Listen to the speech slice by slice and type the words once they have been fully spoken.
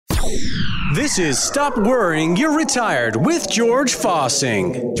This is Stop Worrying, You're Retired with George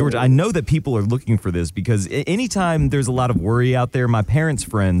Fossing. George, I know that people are looking for this because anytime there's a lot of worry out there, my parents'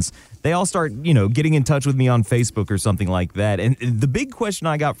 friends, they all start, getting in touch with me on Facebook or something like that. And the big question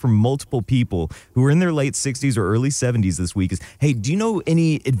I got from multiple people who are in their late 60s or early 70s this week is, hey, do you know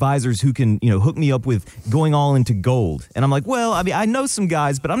any advisors who can, hook me up with going all into gold? And I'm like, well, I know some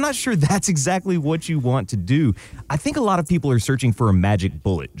guys, but I'm not sure that's exactly what you want to do. I think a lot of people are searching for a magic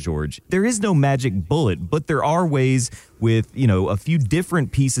bullet, George. There is no magic bullet, but there are ways with, a few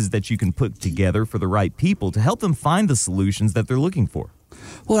different pieces that you can put together for the right people to help them find the solutions that they're looking for.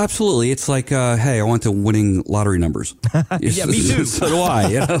 Well, absolutely. It's like, hey, I want the winning lottery numbers. Yeah, me too. So do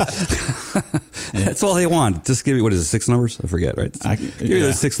I. That's all they want. Just give me, what is it, 6 numbers? I forget, right? Give me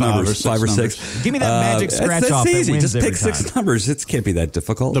those 6 numbers, 5 or 6. Give me that magic scratch off. That's easy. Just pick time. 6 numbers. It can't be that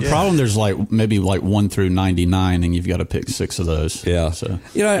difficult. The problem, there's maybe 1 through 99, and you've got to pick 6 of those. Yeah. So,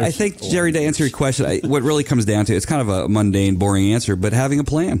 I think, Jerry, to answer your question, what really comes down to, it's kind of a mundane, boring answer, but having a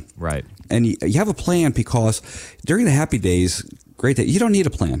plan. Right. And you have a plan because during the happy days, great day, you don't need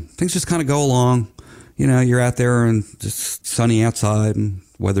a plan. Things just kind of go along. You're out there and just sunny outside and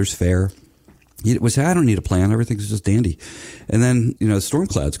weather's fair. You would say, I don't need a plan. Everything's just dandy. And then, storm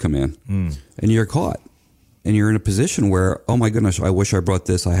clouds come in and you're caught. And you're in a position where, oh my goodness, I wish I brought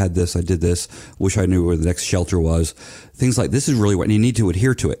this, I had this, I did this, wish I knew where the next shelter was. Things like this is really what, and you need to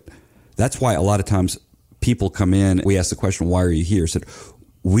adhere to it. That's why a lot of times people come in, we ask the question, why are you here? Said,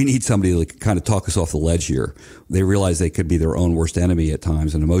 we need somebody to kind of talk us off the ledge here. They realize they could be their own worst enemy at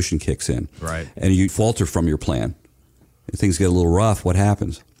times, and emotion kicks in. Right. And you falter from your plan. If things get a little rough, what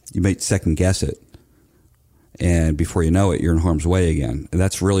happens? You may second guess it. And before you know it, you're in harm's way again. And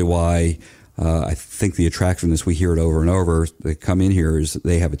that's really why I think the attractiveness, we hear it over and over, they come in here, is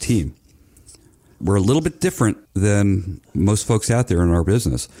they have a team. We're a little bit different than most folks out there in our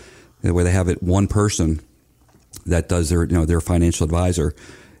business, where they have it one person that does their financial advisor.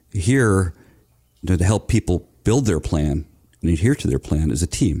 Here, to help people build their plan and adhere to their plan is a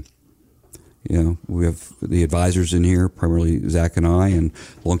team. We have the advisors in here, primarily Zach and I, and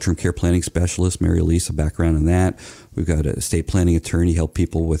long-term care planning specialist, Mary Elise, a background in that. We've got a estate planning attorney, help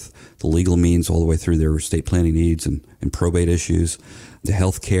people with the legal means all the way through their estate planning needs and probate issues. The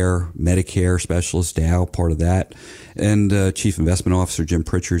healthcare, Medicare specialist, Dow, part of that. And Chief Investment Officer Jim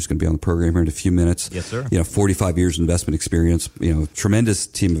Pritchard is going to be on the program here in a few minutes. Yes, sir. 45 years investment experience, tremendous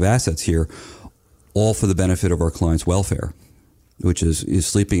team of assets here, all for the benefit of our clients' welfare, which is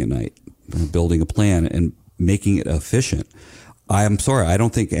sleeping at night, building a plan and making it efficient. I'm sorry, I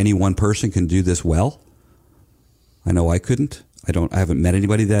don't think any one person can do this well. I know I couldn't. I haven't met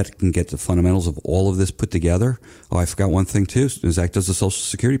anybody that can get the fundamentals of all of this put together. Oh, I forgot one thing too. Zach does the Social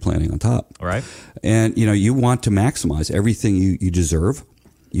Security planning on top. All right. And, you want to maximize everything you deserve.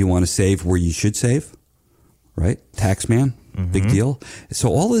 You want to save where you should save, right? Tax man, big deal. So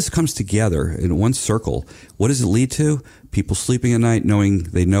all this comes together in one circle. What does it lead to? People sleeping at night knowing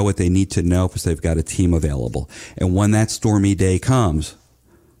they know what they need to know because they've got a team available. And when that stormy day comes,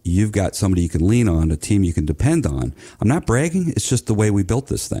 you've got somebody you can lean on, a team you can depend on. I'm not bragging. It's just the way we built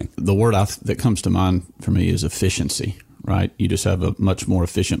this thing. The word that comes to mind for me is efficiency, right? You just have a much more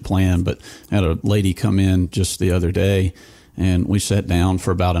efficient plan. But I had a lady come in just the other day, and we sat down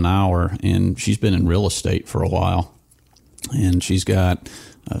for about an hour, and she's been in real estate for a while. And she's got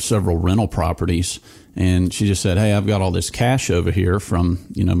several rental properties. And she just said, hey, I've got all this cash over here from,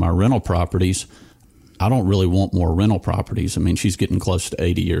 my rental properties. I don't really want more rental properties. I mean, she's getting close to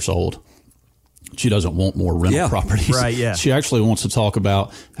 80 years old. She doesn't want more rental properties. Right, yeah. She actually wants to talk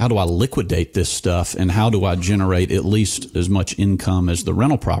about how do I liquidate this stuff and how do I generate at least as much income as the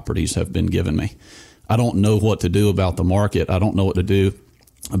rental properties have been giving me. I don't know what to do about the market. I don't know what to do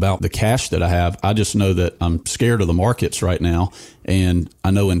about the cash that I have. I just know that I'm scared of the markets right now, and I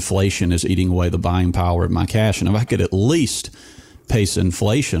know inflation is eating away the buying power of my cash. And if I could at least pace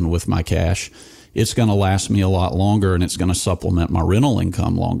inflation with my cash, it's going to last me a lot longer, and it's going to supplement my rental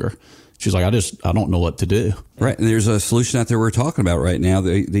income longer. She's like, I don't know what to do. Right. And there's a solution out there we're talking about right now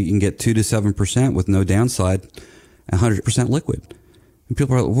that you can get 2 to 7% with no downside, 100% liquid. And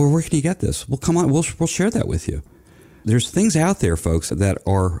people are like, well, where can you get this? Well, come on, we'll share that with you. There's things out there, folks, that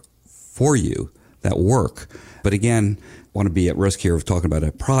are for you, that work. But again, I want to be at risk here of talking about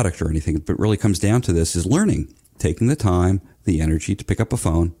a product or anything, but it really comes down to this is learning, taking the time, the energy to pick up a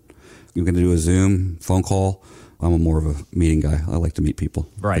phone. You're going to do a Zoom phone call. I'm more of a meeting guy. I like to meet people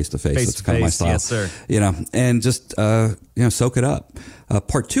face to face. That's kind of my style. Yes, sir. And just soak it up.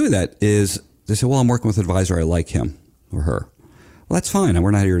 Part 2 of that is they say, well, I'm working with an advisor. I like him or her. Well, that's fine. And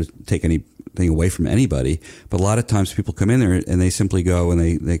we're not here to take any anything away from anybody, but a lot of times people come in there and they simply go and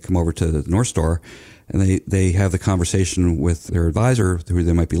they come over to the North Star and they have the conversation with their advisor who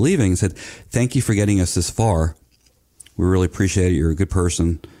they might be leaving and said, thank you for getting us this far. We really appreciate it. You're a good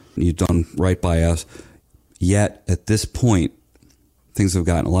person. You've done right by us. Yet at this point, things have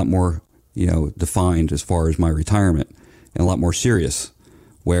gotten a lot more, defined as far as my retirement and a lot more serious,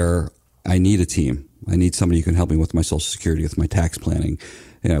 where I need a team. I need somebody who can help me with my Social Security, with my tax planning,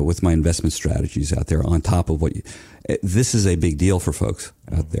 with my investment strategies out there on top of this is a big deal for folks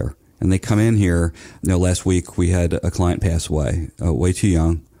out there. And they come in here, last week we had a client pass away, way too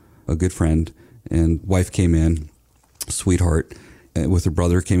young, a good friend, and wife came in, sweetheart, with her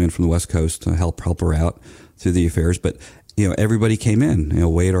brother came in from the West Coast to help her out through the affairs. But, everybody came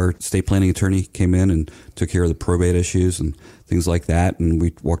in. Wade, our estate planning attorney, came in and took care of the probate issues and things like that. And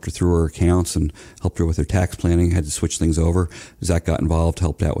we walked her through her accounts and helped her with her tax planning, had to switch things over. Zach got involved,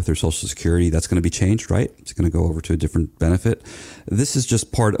 helped out with her Social Security. That's going to be changed, right? It's going to go over to a different benefit. This is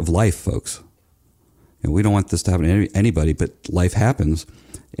just part of life, folks. We don't want this to happen to anybody, but life happens.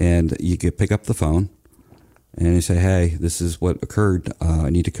 And you can pick up the phone and you say, hey, this is what occurred.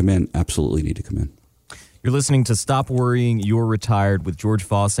 I need to come in. Absolutely need to come in. You're listening to Stop Worrying, You're Retired with George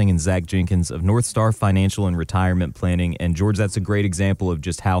Fossing and Zach Jenkins of North Star Financial and Retirement Planning. And George, that's a great example of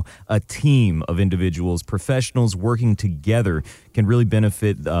just how a team of individuals, professionals working together can really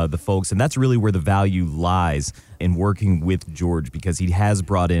benefit the folks. And that's really where the value lies in working with George, because he has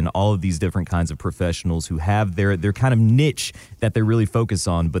brought in all of these different kinds of professionals who have their kind of niche that they really focus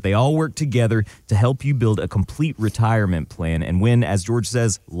on, but they all work together to help you build a complete retirement plan. And when, as George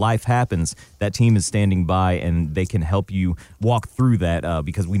says, life happens, that team is standing by and they can help you walk through that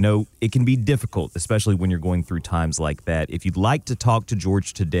because we know it can be difficult, especially when you're going through times like that. If you'd like to talk to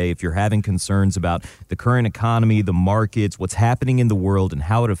George today, if you're having concerns about the current economy, the markets, what's happening in the world, and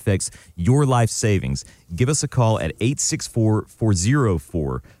how it affects your life savings, give us a call at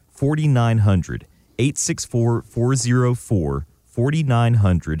 864-404-4900,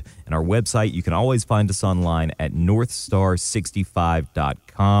 864-404-4900. And our website, you can always find us online at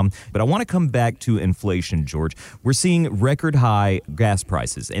northstar65.com. But I want to come back to inflation, George. We're seeing record high gas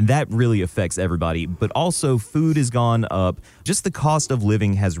prices, and that really affects everybody. But also food has gone up. Just the cost of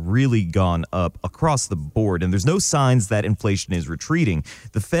living has really gone up across the board. And there's no signs that inflation is retreating.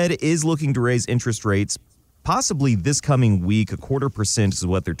 The Fed is looking to raise interest rates possibly this coming week. 0.25% is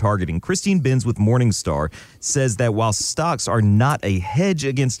what they're targeting. Christine Benz with Morningstar says that while stocks are not a hedge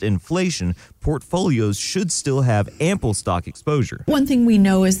against inflation, portfolios should still have ample stock exposure. One thing we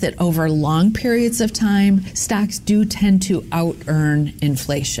know is that over long periods of time, stocks do tend to out-earn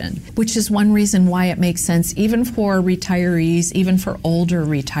inflation, which is one reason why it makes sense, even for retirees, even for older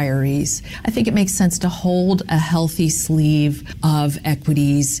retirees. I think it makes sense to hold a healthy sleeve of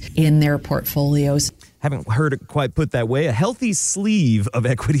equities in their portfolios. Haven't heard it quite put that way. A healthy sleeve of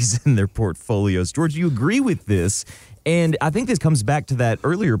equities in their portfolios. George, you agree with this? And I think this comes back to that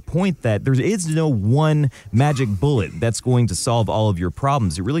earlier point that there is no one magic bullet that's going to solve all of your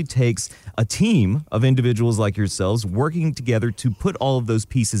problems. It really takes a team of individuals like yourselves working together to put all of those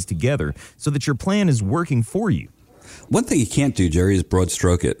pieces together so that your plan is working for you. One thing you can't do, Jerry, is broad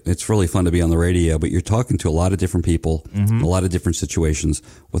stroke it. It's really fun to be on the radio, but you're talking to a lot of different people, in a lot of different situations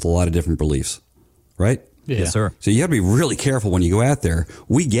with a lot of different beliefs. Right? Yeah. Yes, sir. So you have to be really careful when you go out there.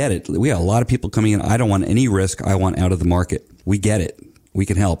 We get it. We have a lot of people coming in. I don't want any risk. I want out of the market. We get it. We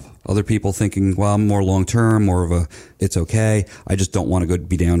can help. Other people thinking, well, I'm more long term, more of a, it's okay. I just don't want to go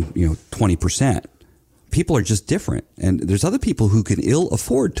be down, 20%. People are just different. And there's other people who can ill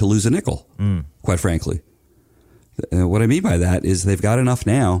afford to lose a nickel, quite frankly. What I mean by that is they've got enough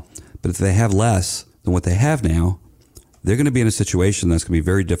now, but if they have less than what they have now, they're going to be in a situation that's going to be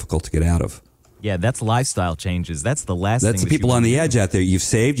very difficult to get out of. Yeah, that's lifestyle changes. That's the last thing. That's the people on the edge out there. You've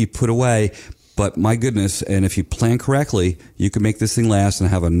saved, you put away, but my goodness, and if you plan correctly, you can make this thing last and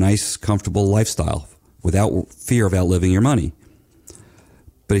have a nice, comfortable lifestyle without fear of outliving your money.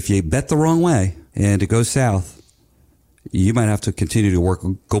 But if you bet the wrong way and it goes south, you might have to continue to work,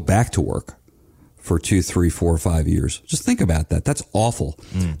 go back to work for 2, 3, 4, 5 years. Just think about that. That's awful.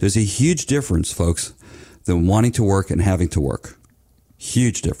 There's a huge difference, folks, than wanting to work and having to work.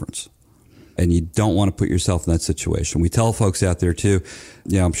 Huge difference. And you don't want to put yourself in that situation. We tell folks out there too,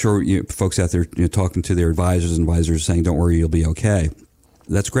 I'm sure folks out there talking to their advisors and advisors saying, don't worry, you'll be okay.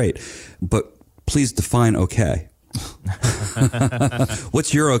 That's great. But please define okay.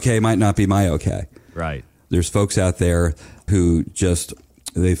 What's your okay might not be my okay. Right. There's folks out there who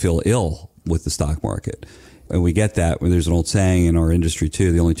they feel ill with the stock market. And we get that when there's an old saying in our industry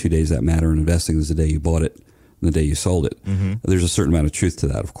too, the only 2 days that matter in investing is the day you bought it and the day you sold it. There's a certain amount of truth to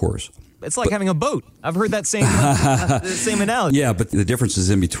that, of course. It's like having a boat. I've heard that same same analogy. Yeah, but the difference is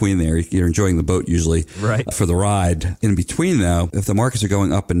in between there. You're enjoying the boat usually for the ride. In between, though, if the markets are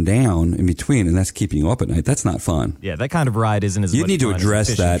going up and down in between, and that's keeping you up at night, that's not fun. Yeah, that kind of ride isn't as much fun. You need to address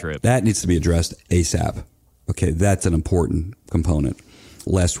as a that. trip. That needs to be addressed ASAP. Okay, that's an important component.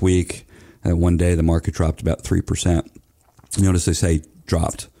 Last week, one day, the market dropped about 3%. You notice they say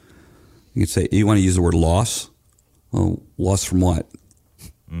dropped. You could say, you want to use the word loss? Well, loss from what?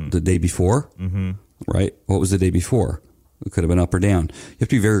 The day before? Mm-hmm. Right? What was the day before? It could have been up or down. You have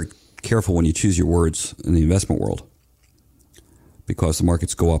to be very careful when you choose your words in the investment world because the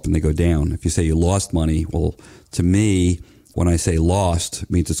markets go up and they go down. If you say you lost money, well, to me, when I say lost,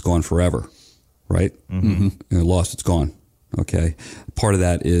 it means it's gone forever, right? Mm-hmm. Lost, it's gone. Okay. Part of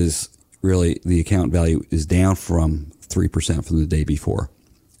that is really the account value is down from 3% from the day before.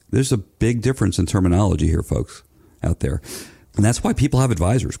 There's a big difference in terminology here, folks, out there. And that's why people have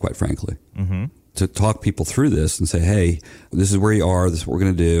advisors, quite frankly, to talk people through this and say, hey, this is where you are, this is what we're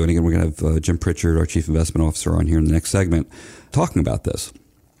going to do. And again, we're going to have Jim Pritchard, our Chief Investment Officer, on here in the next segment talking about this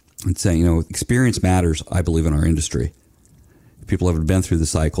and saying, experience matters, I believe, in our industry. People haven't been through the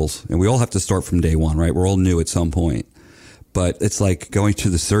cycles, and we all have to start from day one, right? We're all new at some point. But it's like going to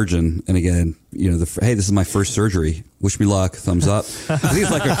the surgeon, and again, hey, this is my first surgery. Wish me luck. Thumbs up. I think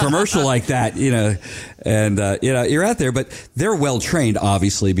it's like a commercial like that, and you're out there, but they're well trained,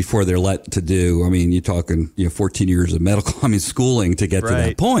 obviously, before they're let to do. I mean, you're talking, 14 years of schooling to get to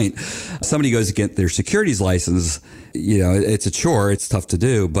that point. Somebody goes to get their securities license. It's a chore. It's tough to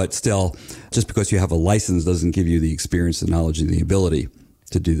do, but still, just because you have a license doesn't give you the experience, the knowledge, and the ability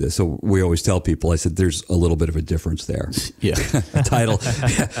to do this. So we always tell people, I said, there's a little bit of a difference there. Yeah. A title.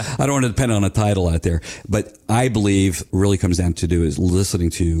 I don't want to depend on a title out there, but I believe really comes down to do is listening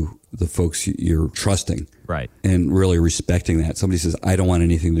to the folks you're trusting. Right. And really respecting that. Somebody says, I don't want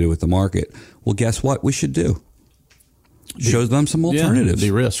anything to do with the market. Well, guess what we should do? Show them some alternatives.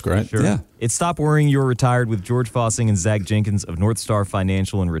 De-risk, right? Sure. Yeah. It's Stop Worrying, You're Retired with George Fossing and Zach Jenkins of North Star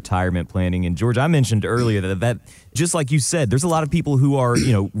Financial and Retirement Planning. And George, I mentioned earlier that just like you said, there's a lot of people who are,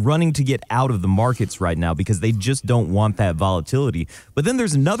 running to get out of the markets right now because they just don't want that volatility. But then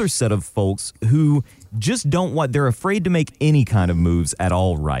there's another set of folks who just they're afraid to make any kind of moves at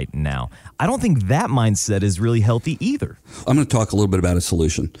all right now. I don't think that mindset is really healthy either. I'm going to talk a little bit about a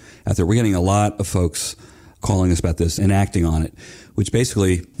solution out there. We're getting a lot of folks calling us about this and acting on it, which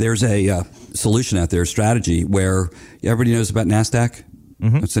basically there's a solution out there, a strategy where everybody knows about NASDAQ.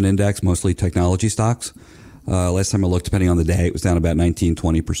 Mm-hmm. It's an index, mostly technology stocks. Last time I looked, depending on the day, it was down about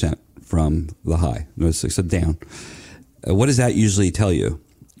 19-20% from the high. Notice it's down. What does that usually tell you?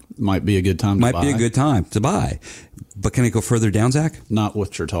 Might be a good time to buy. Might be a good time to buy. But can it go further down, Zach? Not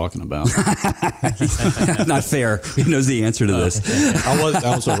what you're talking about. Not fair. He knows the answer to this.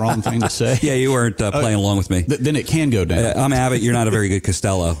 That was the wrong thing to say. Yeah, you weren't playing along with me. Then it can go down. I'm Abbott. You're not a very good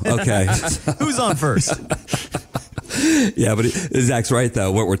Costello. Okay. Who's on first? Yeah, but Zach's right,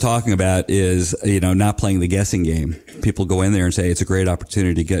 though. What we're talking about is, not playing the guessing game. People go in there and say, it's a great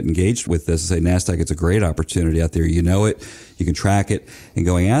opportunity to get engaged with this. And say, NASDAQ, it's a great opportunity out there. You know it. You can track it. And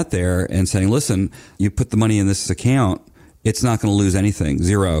going out there and saying, listen, you put the money in this account, it's not going to lose anything.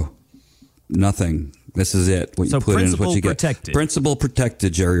 Zero. Nothing. This is it. What you put in is what you get. Protected. Principal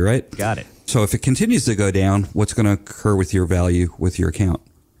protected, Jerry, right? Got it. So if it continues to go down, what's going to occur with your value with your account?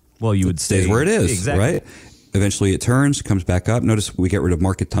 Well, you would say stays where it is, exactly. Right? Eventually it turns, comes back up. Notice we get rid of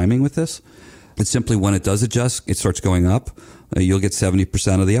market timing with this. It's simply when it does adjust, it starts going up. You'll get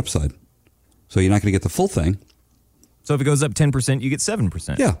 70% of the upside. So you're not going to get the full thing. So if it goes up 10%, you get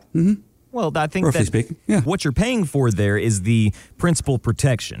 7%. Yeah. Mm-hmm. Well, I think roughly speaking, yeah. What you're paying for there is the principal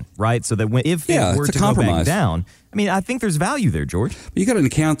protection, right? So that if it were to go back down, I think there's value there, George. You got an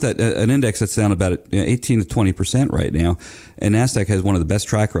account that an index that's down about 18 to 20% right now, and NASDAQ has one of the best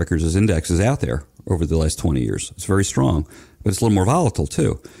track records as indexes out there over the last 20 years. It's very strong, but it's a little more volatile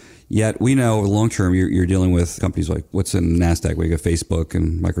too. Yet we know over the long term, you're dealing with companies like what's in NASDAQ. We got Facebook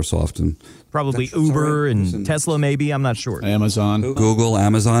and Microsoft and probably Uber and Tesla, maybe. I'm not sure. Amazon, Google,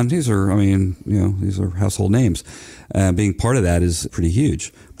 Amazon. These are, these are household names. Being part of that is pretty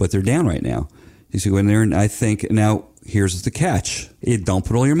huge, but they're down right now. You see, go in there, and I think now here's the catch: don't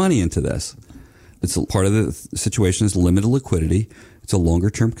put all your money into this. It's a part of the situation is limited liquidity. It's a longer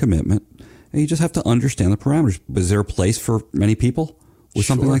term commitment, and you just have to understand the parameters. Is there a place for many people with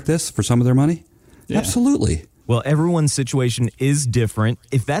something like this for some of their money? Yeah. Absolutely. Well, everyone's situation is different.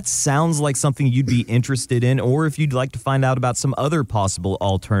 If that sounds like something you'd be interested in, or if you'd like to find out about some other possible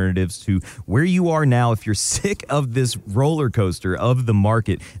alternatives to where you are now, if you're sick of this roller coaster of the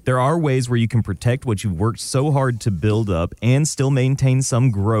market, there are ways where you can protect what you've worked so hard to build up and still maintain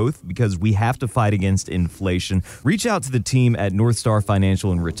some growth, because we have to fight against inflation. Reach out to the team at North Star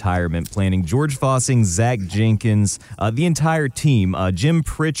Financial and Retirement Planning. George Fossing, Zach Jenkins, the entire team, Jim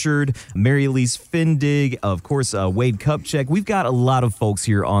Pritchard, Mary Elise Findig, of course, Wade Kupchak. We've got a lot of folks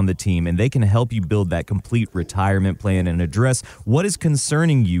here on the team, and they can help you build that complete retirement plan and address what is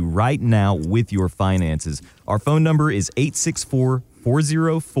concerning you right now with your finances. Our phone number is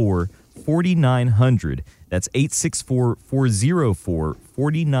 864-404-4900. That's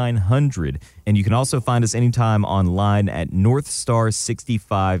 864-404-4900. And you can also find us anytime online at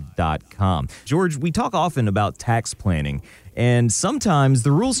northstar65.com. George, we talk often about tax planning, and sometimes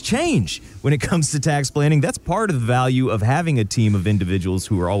the rules change when it comes to tax planning. That's part of the value of having a team of individuals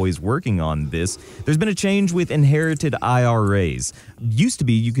who are always working on this. There's been a change with inherited IRAs. Used to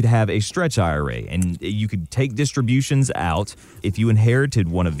be you could have a stretch IRA, and you could take distributions out if you inherited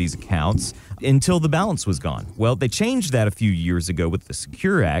one of these accounts until the balance was gone. Well, they changed that a few years ago with the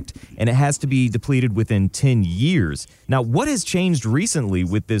Secure Act, and it has to be depleted within 10 years. Now, what has changed recently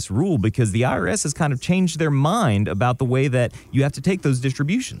with this rule? Because the IRS has kind of changed their mind about the way that you have to take those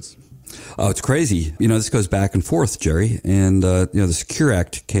distributions. Oh, it's crazy. This goes back and forth, Jerry. And, the Secure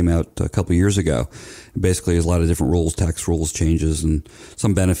Act came out a couple of years ago. Basically, there's a lot of different rules, tax rules changes, and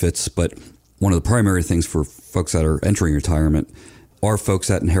some benefits. But one of the primary things for folks that are entering retirement are folks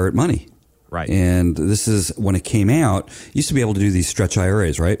that inherit money. Right. And this is when it came out, you used to be able to do these stretch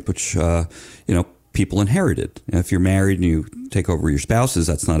IRAs, right? Which, people inherited. And if you're married and you take over your spouses,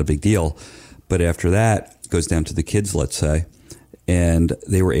 that's not a big deal. But after that, it goes down to the kids, let's say. And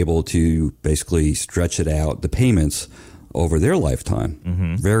they were able to basically stretch it out, the payments over their lifetime.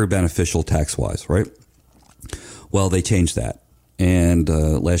 Mm-hmm. Very beneficial tax-wise, right? Well, they changed that. And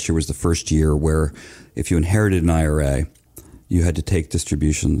last year was the first year where if you inherited an IRA, you had to take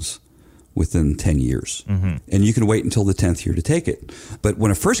distributions within 10 years. Mm-hmm. And you can wait until the 10th year to take it. But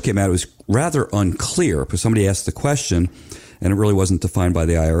when it first came out, it was rather unclear because somebody asked the question and it really wasn't defined by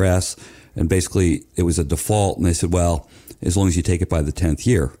the IRS. And basically it was a default. And they said, well, as long as you take it by the 10th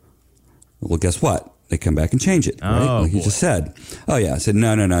year. Well, guess what? They come back and change it, right? Oh, like you just said. Oh, yeah. I said,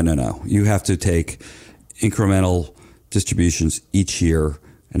 no. You have to take incremental distributions each year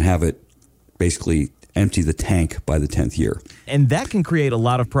and have it basically empty the tank by the 10th year. And that can create a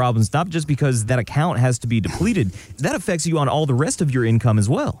lot of problems, not just because that account has to be depleted. That affects you on all the rest of your income as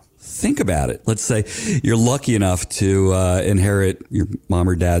well. Think about it. Let's say you're lucky enough to inherit your mom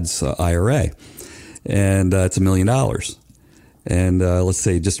or dad's IRA, and it's $1 million. And let's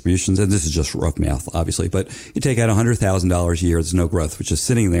say distributions, and this is just rough math, obviously, but you take out $100,000 a year, there's no growth, which is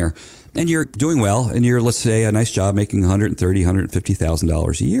sitting there, and you're doing well, and you're, let's say, a nice job making $130,000,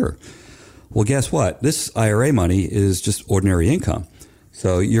 $150,000 a year. Well, guess what? This IRA money is just ordinary income.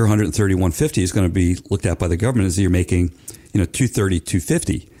 So your $130,000, $150,000 is going to be looked at by the government as you're making, $230,000,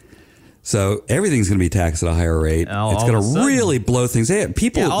 $250,000. So everything's going to be taxed at a higher rate. It's going to really blow things out.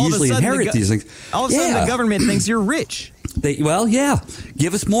 People usually inherit these things. All of a sudden, the government thinks you're rich.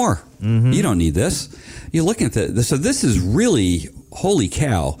 Give us more. Mm-hmm. You don't need this. You're looking at this. So this is really, holy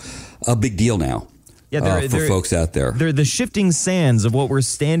cow, a big deal now. Yeah, for folks out there. They're the shifting sands of what we're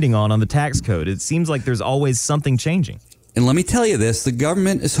standing on the tax code. It seems like there's always something changing. And let me tell you this, the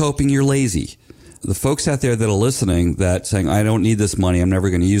government is hoping you're lazy. The folks out there that are listening that saying, I don't need this money, I'm never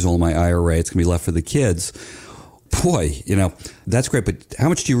going to use all my IRA, it's going to be left for the kids. Boy, that's great, but how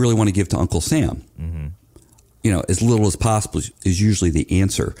much do you really want to give to Uncle Sam? Mm-hmm. As little as possible is usually the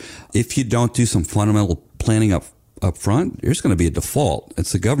answer. If you don't do some fundamental planning up front, there's going to be a default.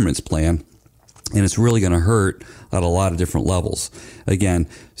 It's the government's plan. And it's really going to hurt at a lot of different levels. Again,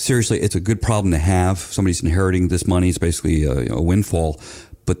 seriously, it's a good problem to have. Somebody's inheriting this money. It's basically a windfall.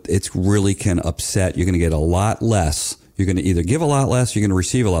 But it's really can upset. You're going to get a lot less. You're going to either give a lot less, you're going to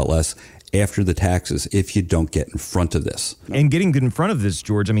receive a lot less after the taxes if you don't get in front of this. And getting in front of this,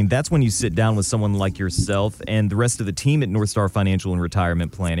 George, that's when you sit down with someone like yourself and the rest of the team at North Star Financial and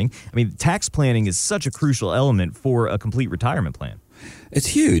Retirement Planning. Tax planning is such a crucial element for a complete retirement plan. It's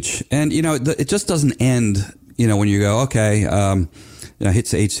huge. And, it just doesn't end, when you go, okay, I hit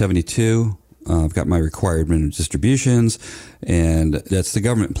to age 72. I've got my required minimum distributions, and that's the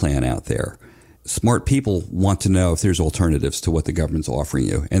government plan out there. Smart people want to know if there's alternatives to what the government's offering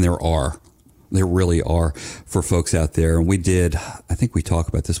you, and there are. There really are for folks out there. And I think we talk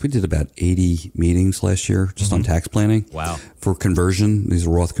about this. We did about 80 meetings last year just on tax planning. Wow. For conversion. These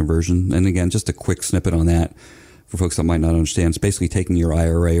are Roth conversion. And again, just a quick snippet on that for folks that might not understand. It's basically taking your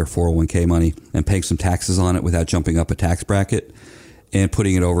IRA or 401k money and paying some taxes on it without jumping up a tax bracket and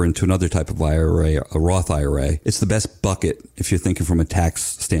putting it over into another type of IRA, a Roth IRA. It's the best bucket, if you're thinking from a tax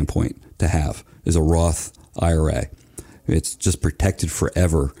standpoint, to have, is a Roth IRA. It's just protected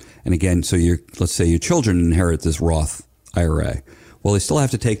forever. And again, so let's say your children inherit this Roth IRA. Well, they still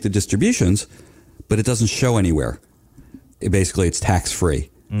have to take the distributions, but it doesn't show anywhere. Basically, it's tax-free.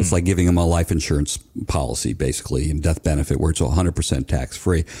 It's like giving them a life insurance policy, basically, and death benefit where it's 100%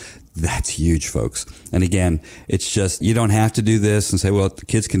 tax-free. That's huge, folks. And again, it's just, you don't have to do this and say, well, the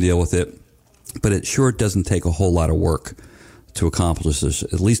kids can deal with it. But it sure doesn't take a whole lot of work to accomplish this,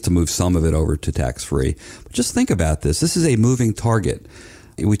 at least to move some of it over to tax-free. But just think about this. This is a moving target.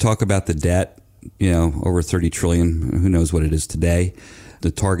 We talk about the debt, over $30 trillion. Who knows what it is today? The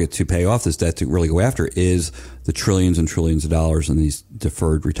target to pay off this debt, to really go after, is the trillions and trillions of dollars in these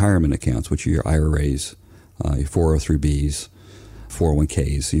deferred retirement accounts, which are your IRAs, your 403Bs,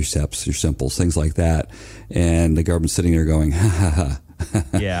 401ks, your SEPs, your Simples, things like that. And the government's sitting there going, ha ha ha.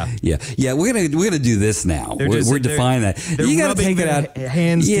 Yeah. We're gonna do this now. We're defining that. You got to take it out.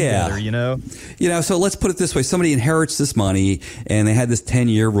 Hands together. So let's put it this way: somebody inherits this money, and they had this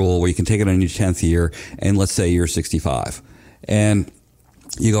 10-year rule where you can take it on your 10th year, and let's say you're 65, and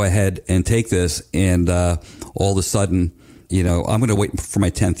you go ahead and take this, and all of a sudden, I'm going to wait for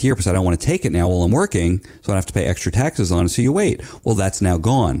my 10th year because I don't want to take it now while I'm working, so I have to pay extra taxes on it. So you wait. Well, that's now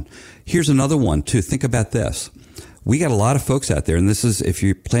gone. Here's another one too. Think about this. We got a lot of folks out there, and this is if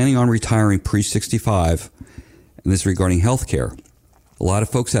you're planning on retiring pre-65, and this is regarding healthcare. A lot of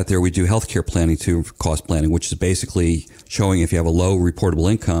folks out there, we do healthcare planning too, cost planning, which is basically showing if you have a low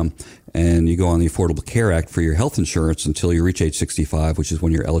reportable income and you go on the Affordable Care Act for your health insurance until you reach age 65, which is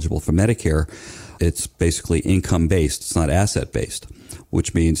when you're eligible for Medicare. It's basically income-based. It's not asset-based,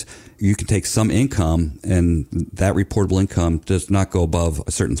 which means you can take some income, and that reportable income does not go above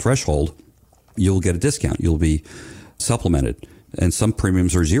a certain threshold. You'll get a discount. You'll be supplemented. And some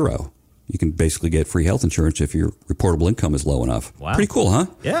premiums are zero. You can basically get free health insurance if your reportable income is low enough. Wow. Pretty cool, huh?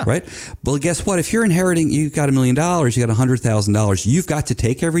 Yeah. Right? Well, guess what? If you're inheriting, you've got $1 million, you got $100,000, you've got to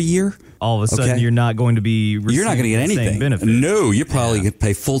take every year. All of a sudden, you're not going to be receiving You're not going to get anything. Benefit. No, you probably going to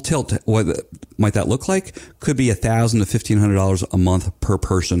pay full tilt. What might that look like? Could be $1,000 to $1,500 a month per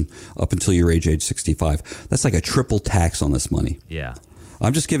person up until your age 65. That's like a triple tax on this money. Yeah.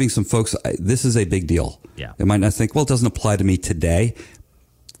 I'm just giving some folks, this is a big deal. Yeah. They might not think, well, it doesn't apply to me today.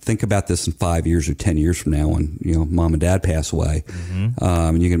 Think about this in 5 years or 10 years from now when, mom and dad pass away.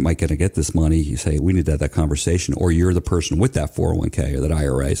 And you might get this money. You say, we need to have that conversation. Or you're the person with that 401k or that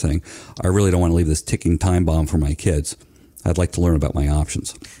IRA saying, I really don't want to leave this ticking time bomb for my kids. I'd like to learn about my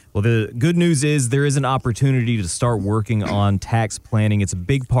options. Well, the good news is there is an opportunity to start working on tax planning. It's a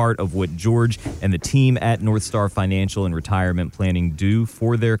big part of what George and the team at North Star Financial and Retirement Planning do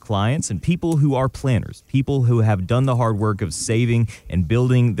for their clients and people who are planners, people who have done the hard work of saving and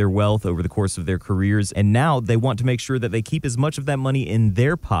building their wealth over the course of their careers. And now they want to make sure that they keep as much of that money in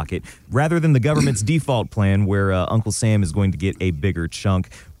their pocket rather than the government's default plan where Uncle Sam is going to get a bigger chunk.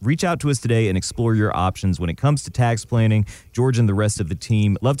 Reach out to us today and explore your options when it comes to tax planning. George and the rest of the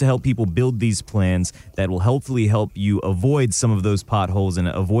team love to help people build these plans that will hopefully help you avoid some of those potholes and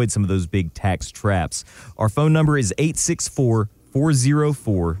avoid some of those big tax traps. Our phone number is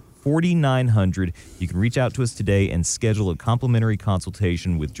 864-404-4900. You can reach out to us today and schedule a complimentary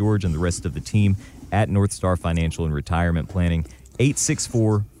consultation with George and the rest of the team at North Star Financial and Retirement Planning.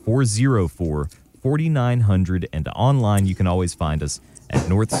 864-404-4900. And online, you can always find us at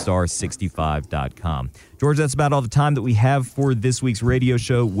northstar65.com. George, that's about all the time that we have for this week's radio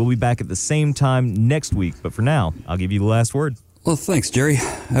show. We'll be back at the same time next week. But for now, I'll give you the last word. Well, thanks, Jerry.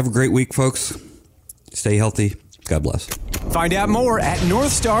 Have a great week, folks. Stay healthy. God bless. Find out more at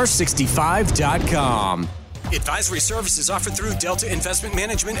northstar65.com. Advisory services offered through Delta Investment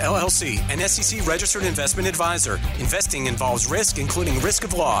Management, LLC, an SEC-registered investment advisor. Investing involves risk, including risk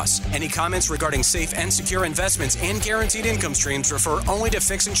of loss. Any comments regarding safe and secure investments and guaranteed income streams refer only to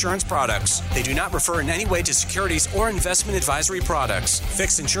fixed insurance products. They do not refer in any way to securities or investment advisory products.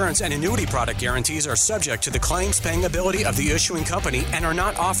 Fixed insurance and annuity product guarantees are subject to the claims-paying ability of the issuing company and are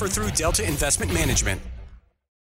not offered through Delta Investment Management.